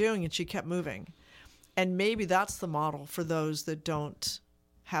she kept doing it. She kept moving. And maybe that's the model for those that don't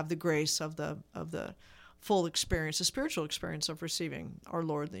have the grace of the full experience, the spiritual experience of receiving our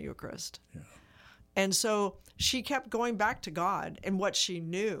Lord in the Eucharist. Yeah. And so she kept going back to God and what she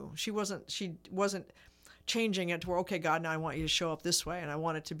knew. She wasn't changing it to where, okay, God, now I want you to show up this way, and I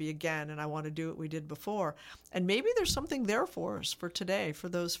want it to be again, and I want to do what we did before. And maybe there's something there for us for today, for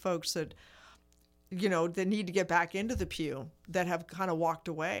those folks that, that need to get back into the pew, that have kind of walked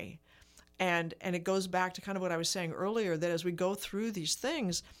away. And it goes back to kind of what I was saying earlier, that as we go through these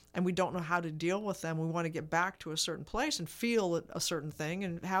things and we don't know how to deal with them, we want to get back to a certain place and feel a certain thing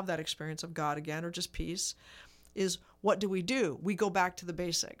and have that experience of God again, or just peace, is what do? We go back to the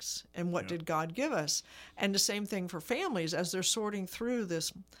basics. And what did God give us? And the same thing for families as they're sorting through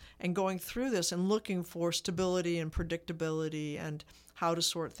this and going through this and looking for stability and predictability and how to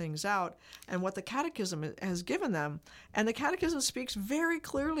sort things out, and what the Catechism has given them. And the Catechism speaks very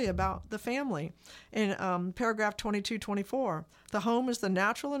clearly about the family. In paragraph 22-24, the home is the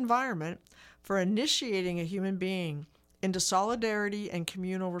natural environment for initiating a human being into solidarity and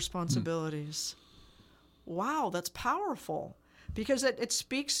communal responsibilities. Wow, that's powerful, because it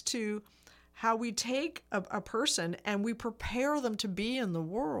speaks to how we take a person and we prepare them to be in the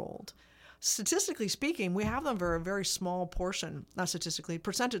world. Statistically speaking, we have them for a very small portion, not statistically,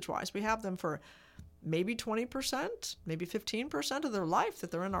 percentage-wise. We have them for maybe 20%, maybe 15% of their life that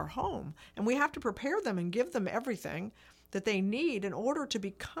they're in our home. And we have to prepare them and give them everything that they need in order to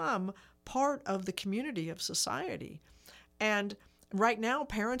become part of the community of society. And right now,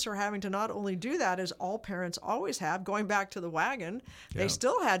 parents are having to not only do that, as all parents always have, going back to the wagon, they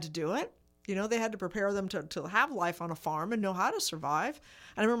still had to do it. They had to prepare them to have life on a farm and know how to survive.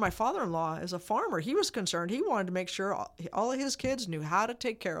 And I remember my father-in-law, as a farmer, he was concerned. He wanted to make sure all of his kids knew how to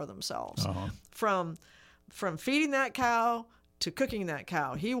take care of themselves. Uh-huh. From feeding that cow to cooking that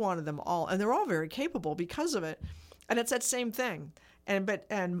cow. He wanted them all. And they're all very capable because of it. And it's that same thing.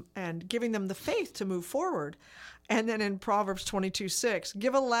 And giving them the faith to move forward. And then in Proverbs 22:6,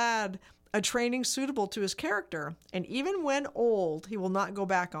 give a lad a training suitable to his character, and even when old, he will not go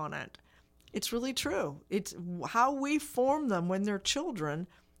back on it. It's really true. It's how we form them when they're children.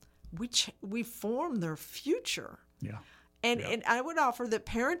 We form their future. Yeah. And I would offer that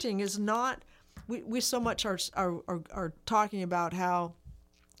parenting is not. We so much are talking about how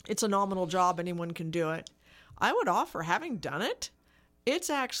it's a nominal job, anyone can do it. I would offer, having done it, it's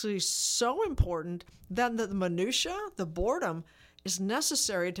actually so important that the minutia, the boredom, is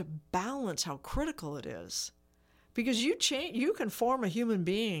necessary to balance how critical it is. Because you can form a human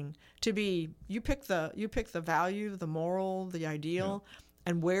being to be, you pick the value, the moral, the ideal,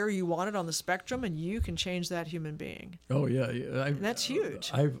 and where you want it on the spectrum, and you can change that human being. Oh yeah, and that's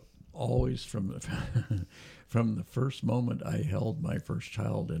huge. I've always, from the first moment I held my first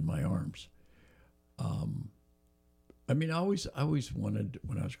child in my arms, I always wanted,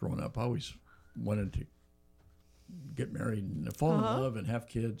 when I was growing up, I always wanted to get married and fall in love and have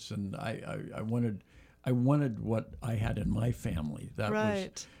kids, and I wanted what I had in my family.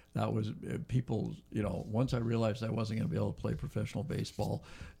 That was people, once I realized I wasn't going to be able to play professional baseball,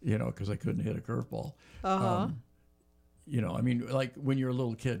 because I couldn't hit a curveball. Like when you're a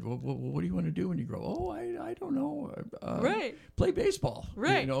little kid, what do you want to do when you grow? Oh, I don't know. Play baseball.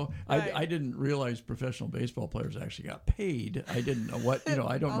 Right. I didn't realize professional baseball players actually got paid. I didn't know what,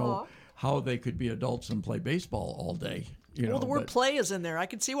 I don't know how they could be adults and play baseball all day. The word play is in there. I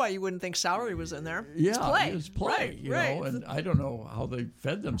could see why you wouldn't think salary was in there. Yeah, it's play. Right, and I don't know how they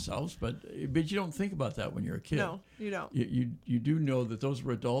fed themselves, but you don't think about that when you're a kid. No, you don't. You do know that those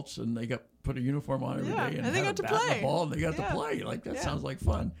were adults, and they got put a uniform on every day, and they got to play. And the ball, and they got to play. Like that sounds like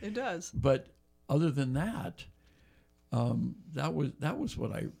fun. It does. But other than that, that was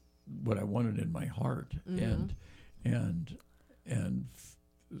what I wanted in my heart, and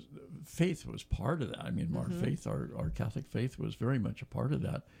faith was part of that. I mean, our faith, our Catholic faith, was very much a part of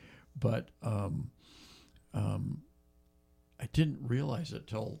that. But I didn't realize it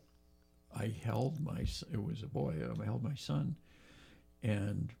till I held it was a boy. I held my son,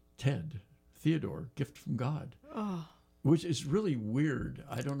 and Theodore, gift from God, which is really weird.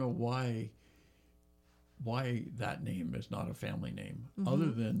 I don't know why that name is not a family name,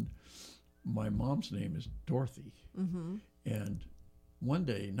 other than my mom's name is Dorothy, and one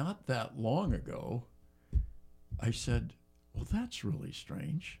day, not that long ago, I said, well, that's really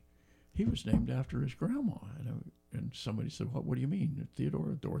strange. he was named after his grandma. And somebody said, what do you mean?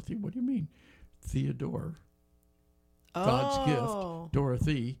 Theodore, Dorothy, what do you mean? Theodore, God's gift.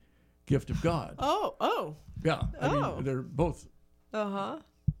 Dorothy, gift of God. Oh. Yeah. I mean, they're both.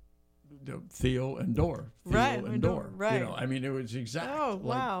 Theo and Dor. Theo and Dor. Right. You know, I mean, it was exact. Oh,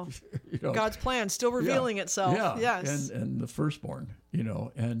 wow. You know, God's plan still revealing itself. Yeah. Yes. And the firstborn, you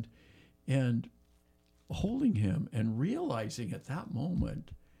know, and holding him and realizing at that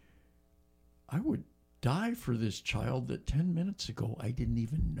moment, I would die for this child that 10 minutes ago I didn't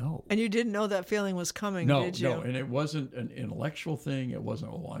even know. And you didn't know that feeling was coming, did you? No, and it wasn't an intellectual thing. It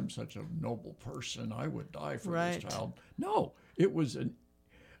wasn't, I'm such a noble person, I would die for this child. No, it was an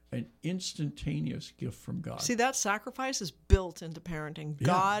instantaneous gift from God. See, that sacrifice is built into parenting. Yeah.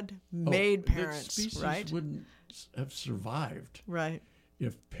 God made parents, the species right? Wouldn't have survived. Right.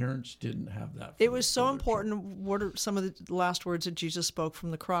 If parents didn't have that. It was so important. What are some of the last words that Jesus spoke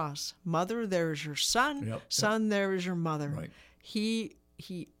from the cross? Mother, there is your son. Yep. Son, there is your mother. Right. He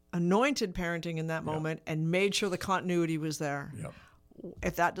anointed parenting in that moment and made sure the continuity was there. Yep.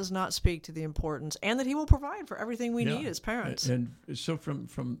 If that does not speak to the importance, and that he will provide for everything we need as parents. And so from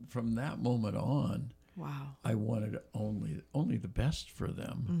that moment on, wow, I wanted only the best for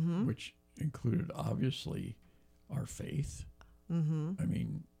them, which included obviously our faith. I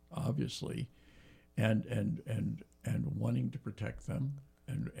mean, obviously, and wanting to protect them,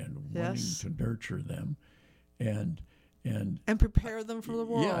 and wanting to nurture them, and prepare them for the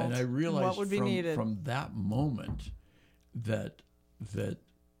world. Yeah, and I realized what would be needed from that moment that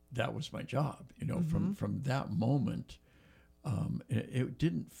was my job. You know, from that moment, it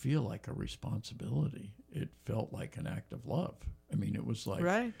didn't feel like a responsibility. It felt like an act of love. I mean, it was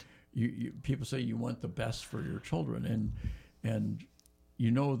like you people say you want the best for your children, and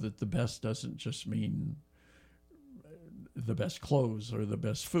you know that the best doesn't just mean the best clothes or the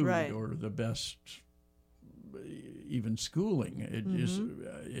best food or the best even schooling.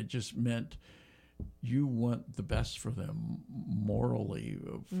 It just meant you want the best for them morally,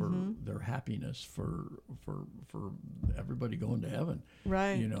 for their happiness, for everybody going to heaven,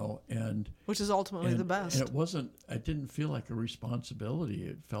 right? You know, and which is ultimately the best. And it wasn't. It didn't feel like a responsibility.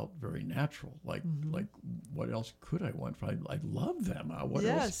 It felt very natural. Like what else could I want? I love them. What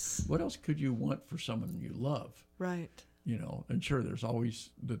else could you want for someone you love? Right. You know, and sure, there's always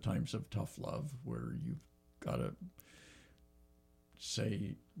the times of tough love where you've got to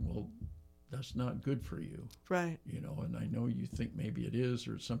say, well, that's not good for you. Right. You know, and I know you think maybe it is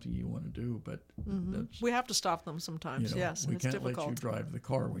or it's something you want to do, but we have to stop them sometimes, you know, yes. We it's can't difficult. let you drive the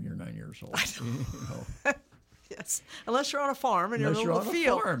car when you're 9 years old. You know. Yes. Unless you're on a farm and you're in the middle of the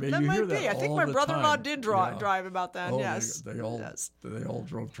field. That might be. I think my brother-in-law did drive about that, yes. They all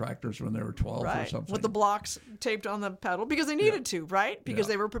drove tractors when they were 12 or something. With the blocks taped on the pedal because they needed to, right? Because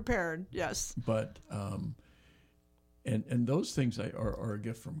they were prepared, yes. But And those things are a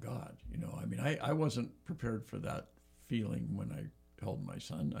gift from God. You know, I mean, I wasn't prepared for that feeling when I held my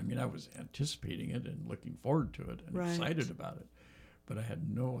son. I mean, I was anticipating it and looking forward to it and excited about it, but I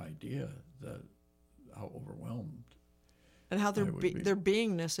had no idea how overwhelmed. And how their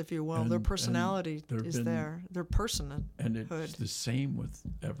beingness, if you will, their personality is there. Their personhood. And it's the same with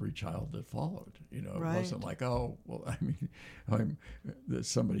every child that followed. You know, it wasn't like, oh, well, I mean,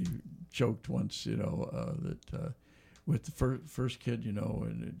 somebody joked once, you know, that. With the first kid, you know,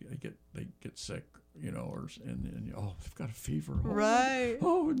 and they get sick, you know, and they've got a fever,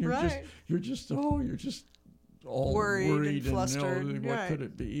 and you're just all worried and flustered. You know, what could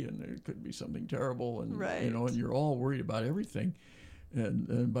it be? And it could be something terrible, and you know, and you're all worried about everything.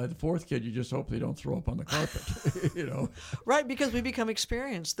 And by the fourth kid, you just hope they don't throw up on the carpet, you know. Right, because we become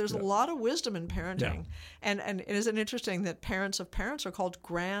experienced. There's a lot of wisdom in parenting, and isn't it interesting that parents of parents are called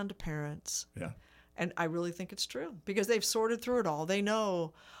grandparents? Yeah. And I really think it's true because they've sorted through it all. They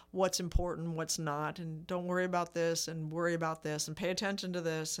know what's important, what's not, and don't worry about this and worry about this and pay attention to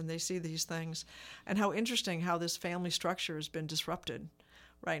this. And they see these things. And how interesting how this family structure has been disrupted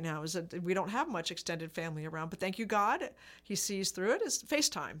right now is that we don't have much extended family around. But thank you, God, he sees through it. It's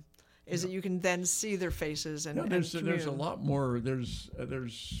FaceTime. Is that you can then see their faces and there's a lot more.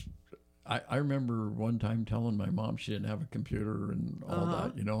 I remember one time telling my mom she didn't have a computer and all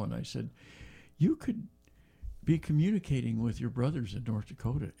that, you know, and I said, you could be communicating with your brothers in North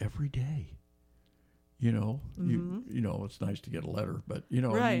Dakota every day. You know, you know, it's nice to get a letter, but you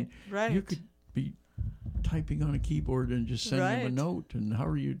know, you could be typing on a keyboard and just send them a note. And how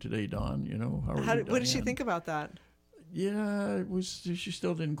are you today, Don? You know, how are you? What did she think about that? Yeah, it was. She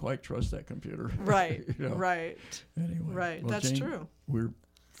still didn't quite trust that computer. Right. You know? Right. Anyway, right. Well, That's Jane, true. We're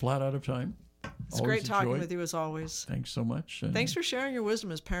flat out of time. It's great talking with you as always. Thanks so much. And thanks for sharing your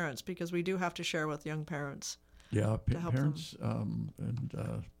wisdom as parents, because we do have to share with young parents. Yeah, parents, and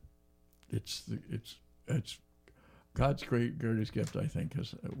it's God's greatest gift, I think,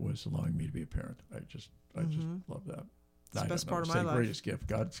 was allowing me to be a parent. I just love that. It's the best part of my life. Greatest gift.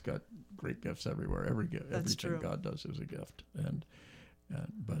 God's got great gifts everywhere. Everything true. God does is a gift,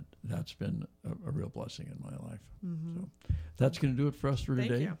 but that's been a real blessing in my life. So that's going to do it for us for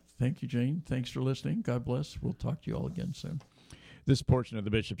today. Thank you, Jane. Thanks for listening. God bless. We'll talk to you all again soon. This portion of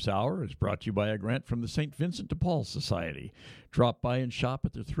the Bishop's Hour is brought to you by a grant from the St. Vincent de Paul Society. Drop by and shop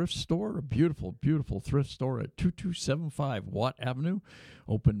at their thrift store, a beautiful, beautiful thrift store at 2275 Watt Avenue.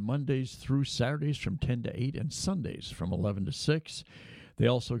 Open Mondays through Saturdays from 10 to 8 and Sundays from 11 to 6. They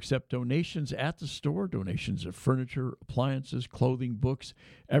also accept donations at the store, donations of furniture, appliances, clothing, books,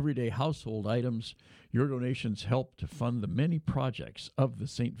 everyday household items. Your donations help to fund the many projects of the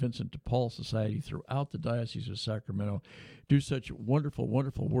St. Vincent de Paul Society throughout the Diocese of Sacramento. Do such wonderful,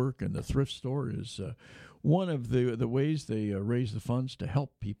 wonderful work, and the thrift store is one of the ways they raise the funds to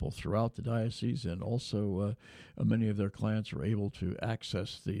help people throughout the diocese, and also many of their clients are able to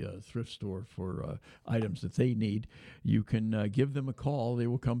access the thrift store for items that they need. You can give them a call. They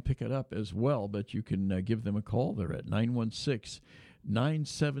will come pick it up as well, but you can give them a call. They're at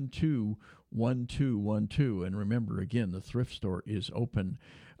 916-972-1212. And remember, again, the thrift store is open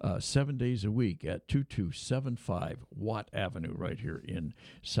 7 days a week at 2275 Watt Avenue right here in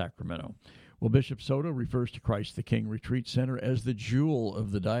Sacramento. Well, Bishop Soto refers to Christ the King Retreat Center as the jewel of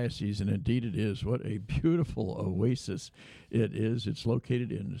the diocese, and indeed it is. What a beautiful oasis it is. It's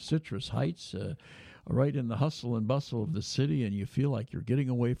located in Citrus Heights, right in the hustle and bustle of the city, and you feel like you're getting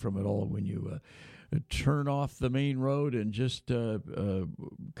away from it all when you turn off the main road and just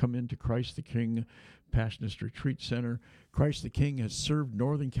come into Christ the King Passionist Retreat Center. Christ the King has served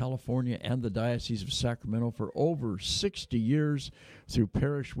Northern California and the Diocese of Sacramento for over 60 years through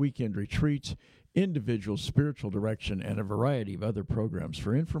parish weekend retreats, individual spiritual direction, and a variety of other programs.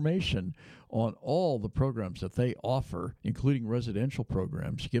 For information on all the programs that they offer, including residential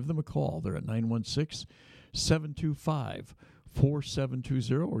programs, give them a call. They're at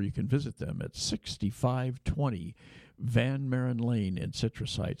 916-725-4720, or you can visit them at 6520 Van Maren Lane in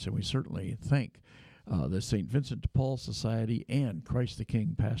Citrus Heights. And we certainly thank the St. Vincent de Paul Society and Christ the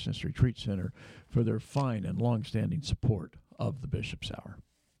King Passionist Retreat Center for their fine and long-standing support of the Bishop's Hour.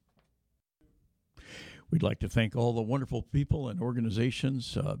 We'd like to thank all the wonderful people and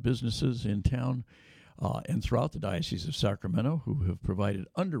organizations, businesses in town and throughout the Diocese of Sacramento who have provided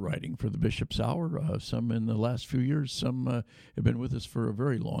underwriting for the Bishop's Hour, some in the last few years, some have been with us for a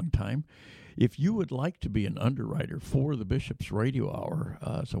very long time. If you would like to be an underwriter for the Bishop's Radio Hour,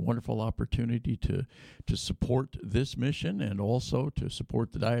 it's a wonderful opportunity to support this mission and also to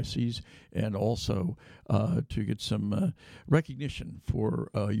support the diocese, and also to get some recognition for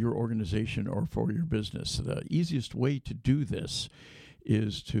your organization or for your business. The easiest way to do this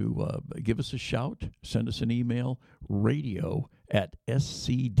is to give us a shout, send us an email,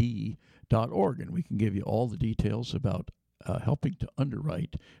 radio@scd.org, and we can give you all the details about helping to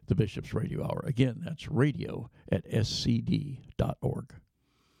underwrite the Bishop's Radio Hour. Again, that's radio@scd.org.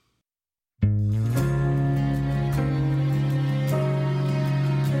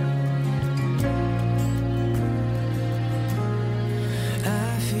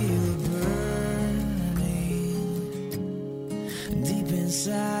 I feel burning deep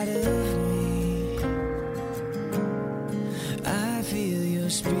inside of me. I feel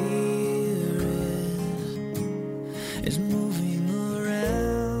your spirit is moving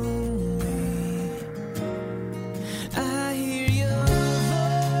around me. I hear your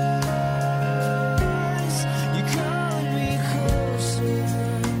voice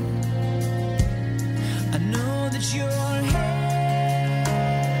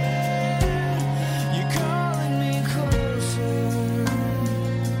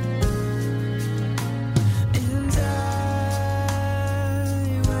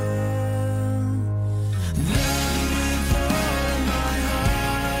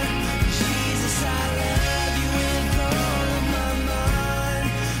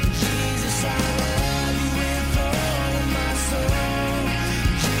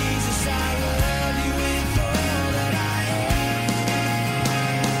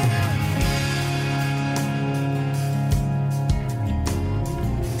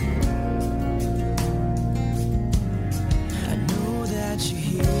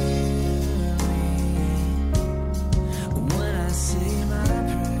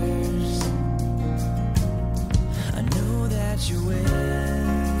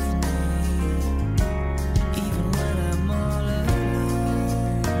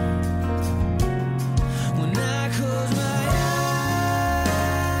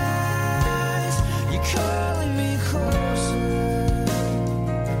calling me home.